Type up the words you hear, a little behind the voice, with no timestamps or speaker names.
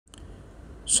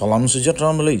Salam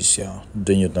sejahtera Malaysia,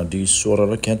 denyut nadi suara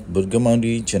rakyat bergema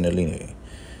di channel ini.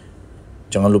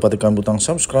 Jangan lupa tekan butang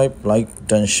subscribe, like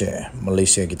dan share.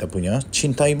 Malaysia kita punya,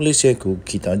 cintai Malaysiaku,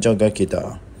 kita jaga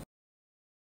kita.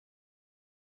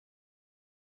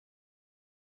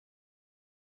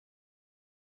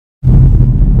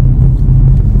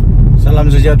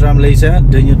 Salam sejahtera Malaysia,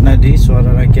 denyut nadi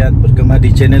suara rakyat bergema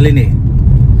di channel ini.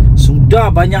 Sudah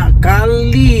banyak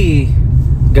kali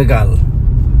gagal,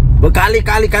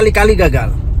 berkali-kali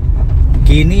gagal.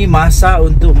 Kini masa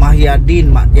untuk Muhyiddin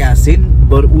Mak Yassin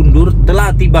berundur telah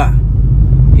tiba.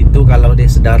 Itu kalau dia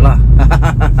sedarlah.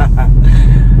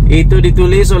 Itu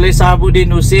ditulis oleh Sabuddin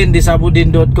Husin di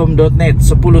sabuddin.com.net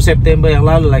 10 September yang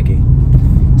lalu lagi.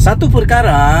 Satu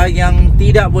perkara yang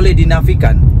tidak boleh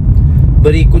dinafikan,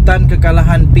 berikutan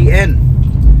kekalahan PN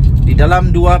di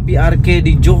dalam 2 PRK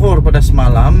di Johor pada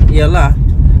semalam ialah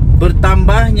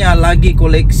bertambahnya lagi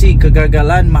koleksi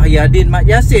kegagalan Muhyiddin Mak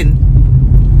Yassin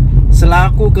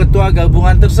selaku ketua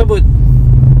gabungan tersebut.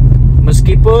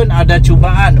 Meskipun ada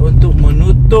cubaan untuk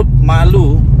menutup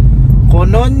malu,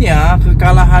 kononnya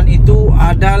kekalahan itu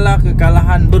adalah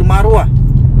kekalahan bermaruah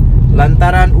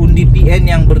lantaran undi PN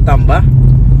yang bertambah,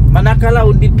 manakala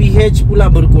undi PH pula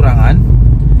berkurangan.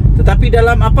 Tetapi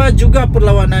dalam apa juga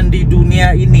perlawanan di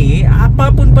dunia ini,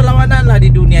 apapun perlawananlah di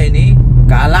dunia ini,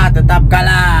 kalah tetap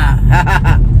kalah.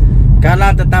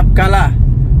 Kalah tetap kalah.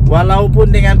 Walaupun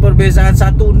dengan perbezaan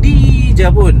satu undi je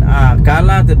pun,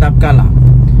 kalah tetap kalah.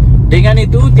 Dengan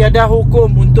itu tiada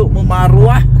hukum untuk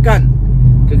memaruahkan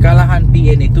kekalahan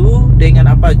PN itu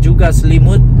dengan apa juga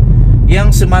selimut yang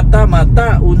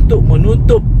semata-mata untuk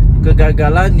menutup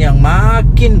kegagalan yang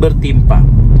makin bertimpa.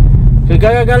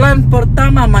 Kegagalan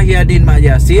pertama Muhyiddin Mak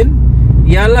Yassin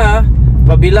ialah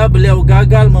apabila beliau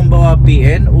gagal membawa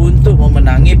PN untuk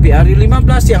memenangi PRU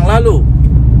 15 yang lalu,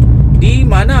 di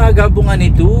mana gabungan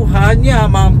itu hanya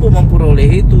mampu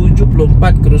memperolehi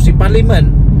 74 kerusi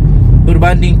parlimen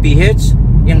berbanding PH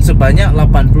yang sebanyak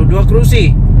 82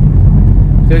 kerusi.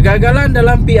 Kegagalan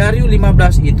dalam PRU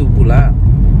 15 itu pula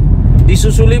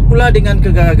disusuli pula dengan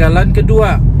kegagalan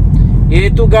kedua,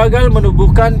 iaitu gagal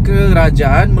menubuhkan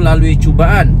kerajaan melalui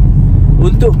cubaan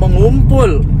untuk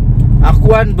mengumpul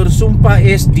akuan bersumpah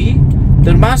SD,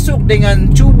 termasuk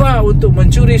dengan cuba untuk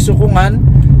mencuri sokongan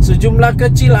sejumlah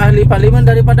kecil ahli parlimen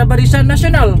daripada Barisan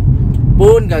Nasional,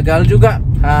 pun gagal juga.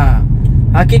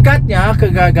 Hakikatnya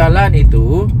kegagalan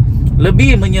itu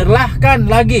lebih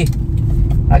menyerlahkan lagi.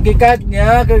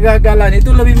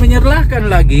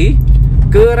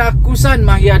 Kerakusan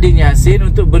Muhyiddin Yassin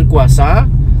untuk berkuasa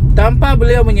tanpa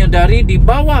beliau menyedari di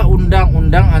bawah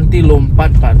undang-undang anti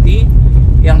lompat parti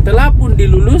yang telah pun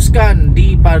diluluskan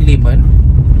di parlimen,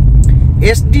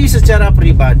 SD secara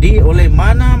peribadi oleh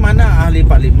mana-mana ahli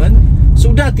parlimen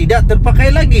sudah tidak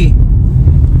terpakai lagi.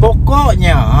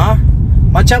 Pokoknya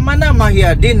macam mana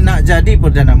Muhyiddin nak jadi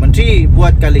Perdana Menteri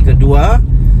buat kali kedua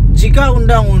jika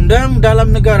undang-undang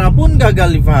dalam negara pun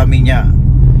gagal difahaminya?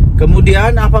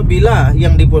 Kemudian apabila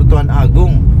yang di Pertuan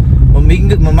Agong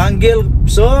memanggil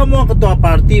semua ketua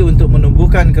parti untuk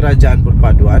menubuhkan kerajaan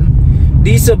perpaduan,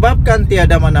 disebabkan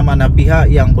tiada mana-mana pihak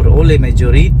yang beroleh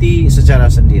majoriti secara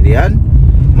sendirian,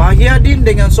 Muhyiddin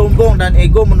dengan sombong dan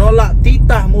ego menolak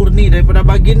titah murni daripada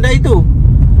baginda itu.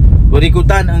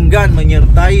 Berikutan enggan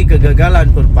menyertai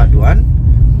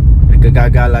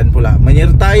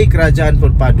menyertai kerajaan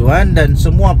perpaduan dan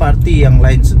semua parti yang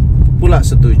lain pula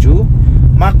setuju.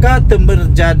 Maka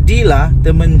temenjadilah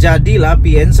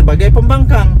PN sebagai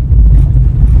pembangkang.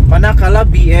 Manakala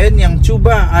PN yang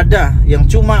cuma ada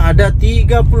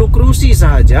 30 kerusi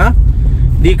sahaja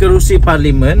di kerusi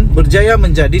parlimen berjaya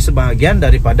menjadi sebahagian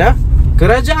daripada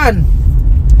kerajaan.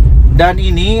 Dan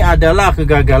ini adalah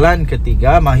kegagalan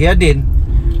ketiga Muhyiddin,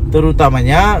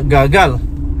 terutamanya gagal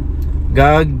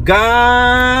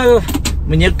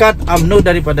menyekat UMNO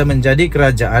daripada menjadi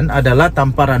kerajaan adalah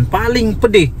tamparan paling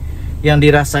pedih yang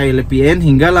dirasai oleh PN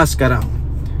hinggalah sekarang.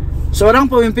 Seorang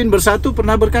pemimpin bersatu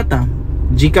pernah berkata,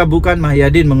 jika bukan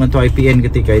Muhyiddin mengetuai PN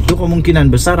ketika itu,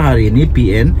 kemungkinan besar hari ini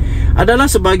PN adalah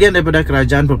sebagian daripada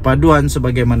kerajaan perpaduan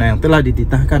sebagaimana yang telah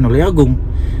dititahkan oleh Agung.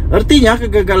 Artinya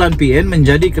kegagalan PN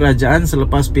menjadi kerajaan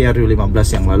selepas PRU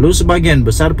 15 yang lalu, sebagian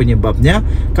besar penyebabnya,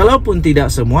 kalaupun tidak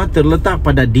semua, terletak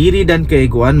pada diri dan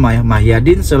keegoan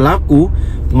Muhyiddin selaku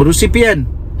pengurusi PN.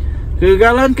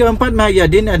 Kegagalan keempat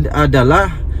Muhyiddin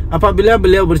adalah apabila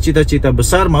beliau bercita-cita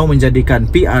besar mau menjadikan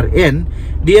PRN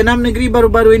di 6 negeri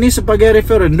baru-baru ini sebagai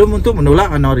referendum untuk menolak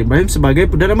Anwar Ibrahim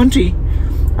sebagai Perdana Menteri.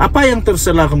 Apa yang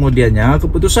terselah kemudiannya,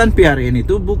 keputusan PRN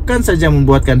itu bukan saja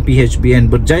membuatkan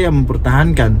PHBN berjaya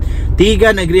mempertahankan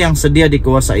 3 negeri yang sedia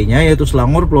dikuasainya, yaitu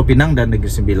Selangor, Pulau Pinang dan Negeri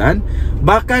Sembilan.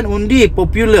 Bahkan undi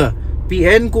popular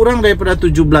PN kurang daripada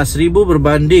 17,000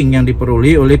 berbanding yang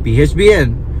diperoleh oleh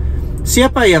PHBN.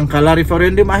 Siapa yang kalah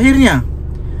referendum akhirnya?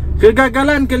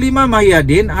 Kegagalan kelima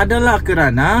Muhyiddin adalah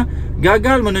kerana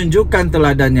gagal menunjukkan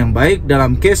teladan yang baik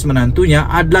dalam kes menantunya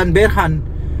Adlan Berhan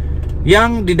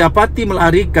yang didapati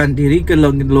melarikan diri ke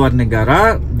luar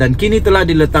negara dan kini telah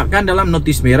diletakkan dalam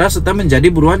notis merah serta menjadi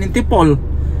buruan Interpol.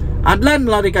 Adlan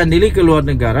melarikan diri ke luar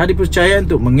negara dipercaya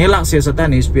untuk mengelak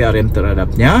siasatan SPRM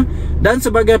terhadapnya, dan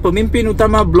sebagai pemimpin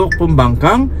utama blok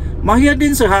pembangkang,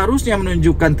 Muhyiddin seharusnya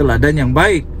menunjukkan teladan yang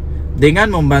baik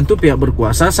dengan membantu pihak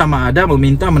berkuasa, sama ada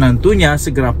meminta menantunya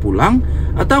segera pulang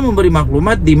atau memberi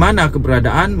maklumat di mana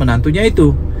keberadaan menantunya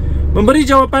itu. Memberi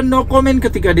jawapan no comment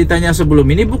ketika ditanya sebelum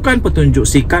ini bukan petunjuk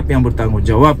sikap yang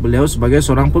bertanggungjawab beliau sebagai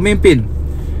seorang pemimpin.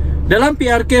 Dalam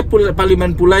PRK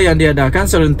Parlimen pula yang diadakan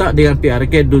serentak dengan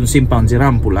PRK Dun Simpang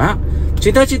Jeram pula,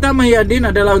 cita-cita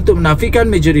Muhyiddin adalah untuk menafikan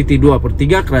majoriti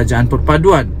 2/3 kerajaan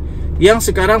perpaduan yang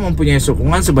sekarang mempunyai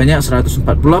sokongan sebanyak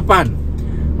 148.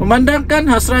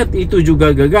 Memandangkan hasrat itu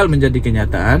juga gagal menjadi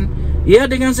kenyataan, ia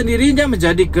dengan sendirinya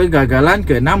menjadi kegagalan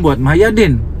ke-6 buat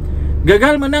Muhyiddin.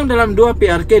 Gagal menang dalam 2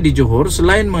 PRK di Johor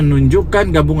selain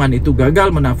menunjukkan gabungan itu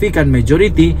gagal menafikan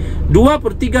majoriti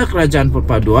 2/3 kerajaan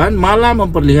perpaduan, malah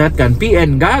memperlihatkan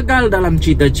PN gagal dalam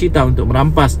cita-cita untuk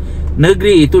merampas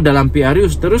negeri itu dalam PRU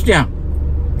seterusnya.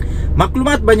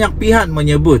 Maklumat banyak pihak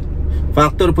menyebut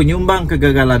faktor penyumbang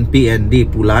kegagalan PN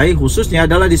dipulai khususnya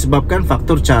adalah disebabkan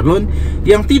faktor calon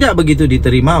yang tidak begitu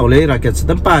diterima oleh rakyat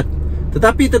setempat,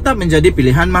 tetapi tetap menjadi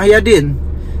pilihan Muhyiddin.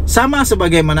 Sama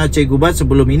sebagaimana Cikgu Bat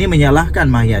sebelum ini menyalahkan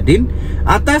Muhyiddin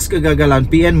atas kegagalan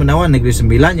PN menawan Negeri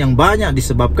Sembilan yang banyak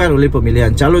disebabkan oleh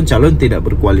pemilihan calon-calon tidak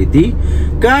berkualiti,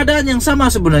 keadaan yang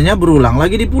sama sebenarnya berulang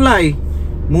lagi dipulai.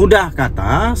 Mudah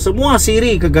kata, semua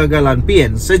siri kegagalan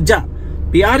PN sejak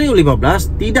PRU 15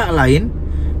 tidak lain,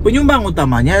 penyumbang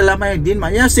utamanya adalah Muhyiddin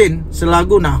Mak Yassin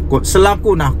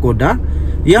selaku nahkoda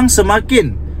yang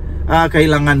semakin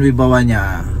kehilangan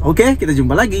wibawanya. Okey, kita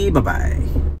jumpa lagi.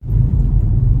 Bye-bye.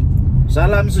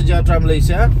 Salam sejahtera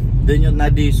Malaysia. Denyut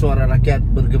nadi suara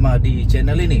rakyat bergema di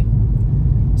channel ini.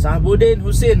 Sahabuddin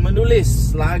Hussein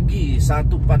menulis lagi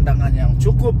satu pandangan yang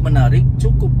cukup menarik,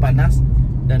 cukup panas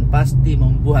dan pasti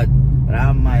membuat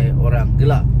ramai orang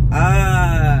gelak.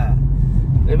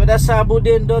 Daripada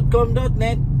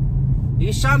sahabuddin.com.net,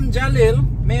 Hisham Jalil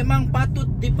memang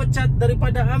patut dipecat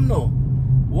daripada UMNO.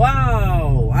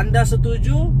 Wow, anda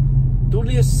setuju?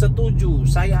 Tulis setuju,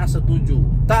 saya setuju.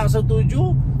 Tak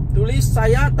setuju? Tulis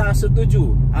saya tak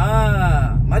setuju.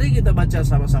 Mari kita baca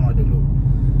sama-sama dulu.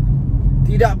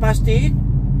 Tidak pasti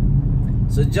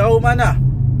sejauh mana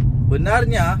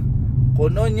benarnya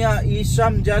kononnya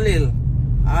Hisham Jalil,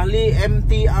 ahli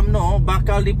MT UMNO,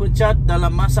 bakal dipecat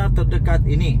dalam masa terdekat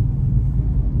ini.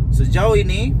 Sejauh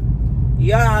ini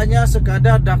ia hanya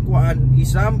sekadar dakwaan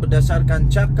Islam berdasarkan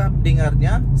cakap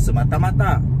dengarnya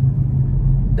semata-mata.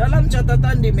 Dalam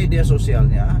catatan di media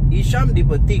sosialnya, Hisham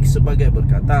dipetik sebagai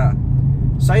berkata,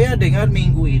 "Saya dengar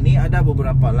minggu ini ada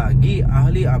beberapa lagi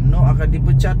ahli UMNO akan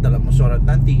dipecat dalam mesyuarat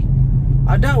nanti.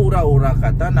 Ada ura-ura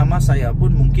kata nama saya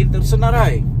pun mungkin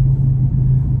tersenarai."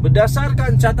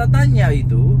 Berdasarkan catatannya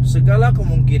itu, segala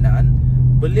kemungkinan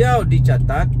beliau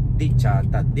dipecat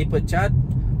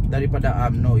daripada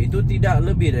UMNO itu tidak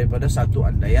lebih daripada satu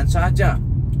andaian sahaja.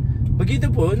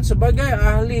 Begitupun sebagai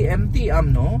ahli MT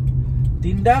UMNO,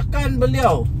 tindakan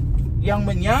beliau yang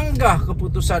menyanggah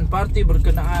keputusan parti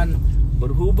berkenaan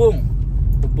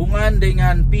berhubungan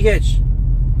dengan PH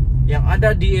yang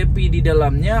ada DAP di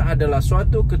dalamnya adalah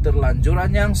suatu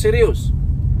keterlanjuran yang serius.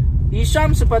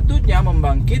 Hisham sepatutnya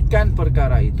membangkitkan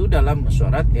perkara itu dalam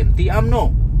mesyuarat MT UMNO.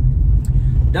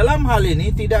 Dalam hal ini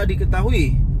tidak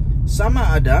diketahui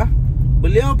sama ada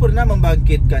beliau pernah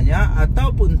membangkitkannya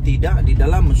ataupun tidak di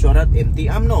dalam mesyuarat MT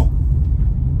UMNO.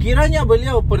 Kiranya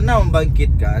beliau pernah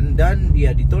membangkitkan dan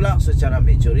dia ditolak secara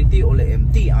majoriti oleh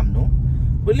MT UMNO,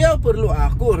 beliau perlu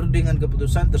akur dengan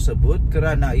keputusan tersebut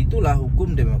kerana itulah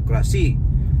hukum demokrasi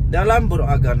dalam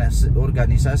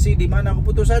berorganisasi di mana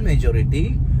keputusan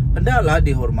majoriti hendaklah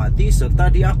dihormati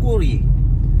serta diakuri.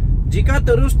 Jika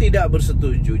terus tidak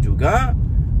bersetuju juga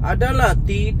adalah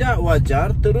tidak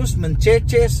wajar terus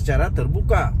menceceh secara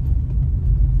terbuka.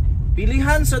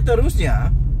 Pilihan seterusnya,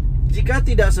 jika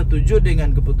tidak setuju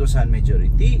dengan keputusan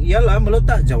majoriti, ialah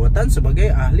meletak jawatan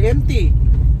sebagai ahli MT.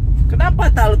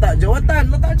 Kenapa tak letak jawatan?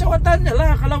 Letak jawatannya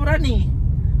lah kalau berani.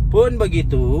 Pun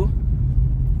begitu,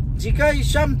 jika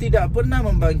Hisham tidak pernah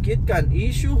membangkitkan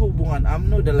isu hubungan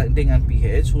UMNO dengan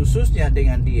PH, khususnya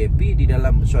dengan DAP di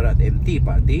dalam mesyuarat MT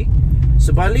parti,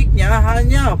 sebaliknya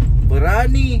hanya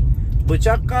berani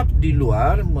bercakap di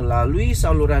luar melalui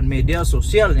saluran media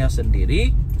sosialnya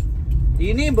sendiri,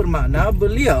 Ini bermakna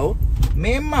beliau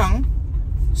memang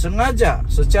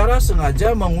secara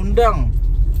sengaja mengundang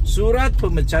surat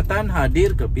pemecatan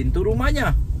hadir ke pintu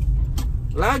rumahnya.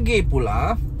 Lagi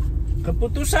pula,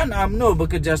 keputusan UMNO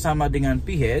bekerjasama dengan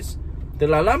PH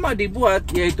telah lama dibuat,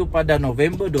 iaitu pada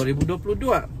November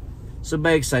 2022.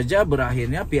 Sebaik saja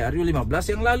berakhirnya PRU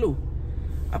 15 yang lalu.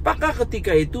 Apakah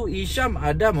ketika itu Hisham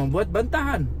ada membuat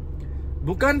bantahan?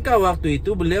 Bukankah waktu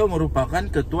itu beliau merupakan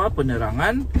ketua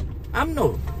penerangan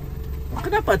UMNO?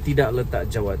 Kenapa tidak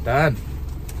letak jawatan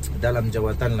dalam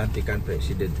jawatan lantikan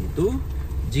presiden itu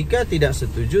jika tidak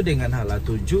setuju dengan hala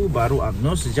tuju baru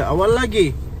UMNO sejak awal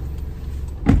lagi?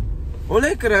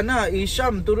 Oleh kerana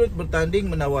Hisham turut bertanding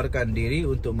menawarkan diri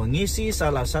untuk mengisi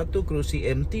salah satu kerusi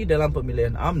MT dalam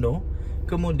pemilihan UMNO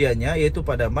kemudiannya, iaitu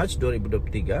pada Mac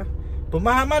 2023,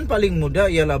 pemahaman paling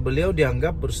mudah ialah beliau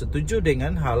dianggap bersetuju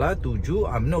dengan hala tuju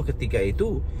UMNO ketika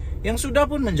itu yang sudah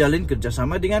pun menjalin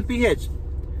kerjasama dengan PH.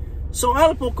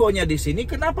 Soal pokoknya di sini,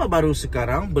 kenapa baru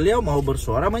sekarang beliau mau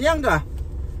bersuara menyanggah?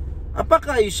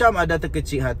 Apakah Hisham ada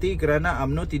terkecil hati kerana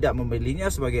UMNO tidak memilihnya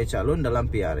sebagai calon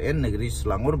dalam PRN negeri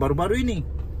Selangor baru-baru ini?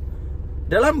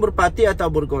 Dalam berparti atau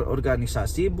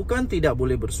berorganisasi bukan tidak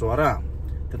boleh bersuara,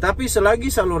 tetapi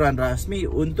selagi saluran rasmi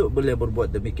untuk beliau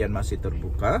berbuat demikian masih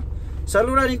terbuka,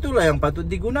 saluran itulah yang patut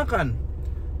digunakan.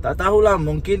 Tak tahulah,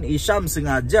 mungkin Hisham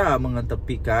sengaja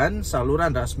mengetepikan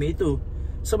saluran rasmi itu,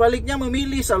 sebaliknya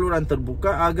memilih saluran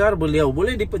terbuka agar beliau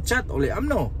boleh dipecat oleh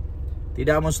UMNO.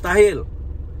 Tidak mustahil.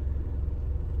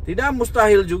 Tidak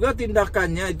mustahil juga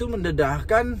tindakannya itu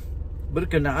mendedahkan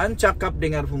berkenaan cakap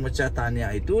dengan pemecatannya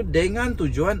itu dengan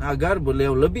tujuan agar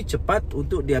beliau lebih cepat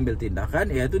untuk diambil tindakan,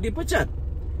 iaitu dipecat.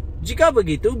 Jika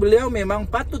begitu, beliau memang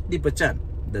patut dipecat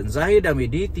dan Zahid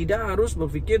Hamidi tidak harus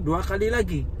berfikir dua kali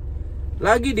lagi.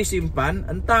 Lagi disimpan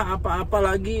entah apa-apa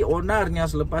lagi onarnya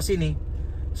selepas ini.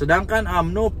 Sedangkan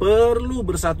UMNO perlu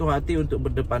bersatu hati untuk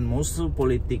berdepan musuh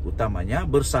politik utamanya,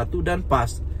 bersatu dan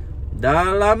pas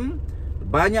dalam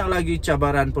banyak lagi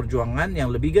cabaran perjuangan yang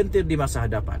lebih gentir di masa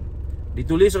hadapan.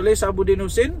 Ditulis oleh Sabuddin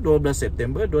Husin, 12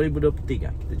 September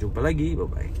 2023. Kita jumpa lagi,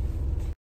 bye-bye.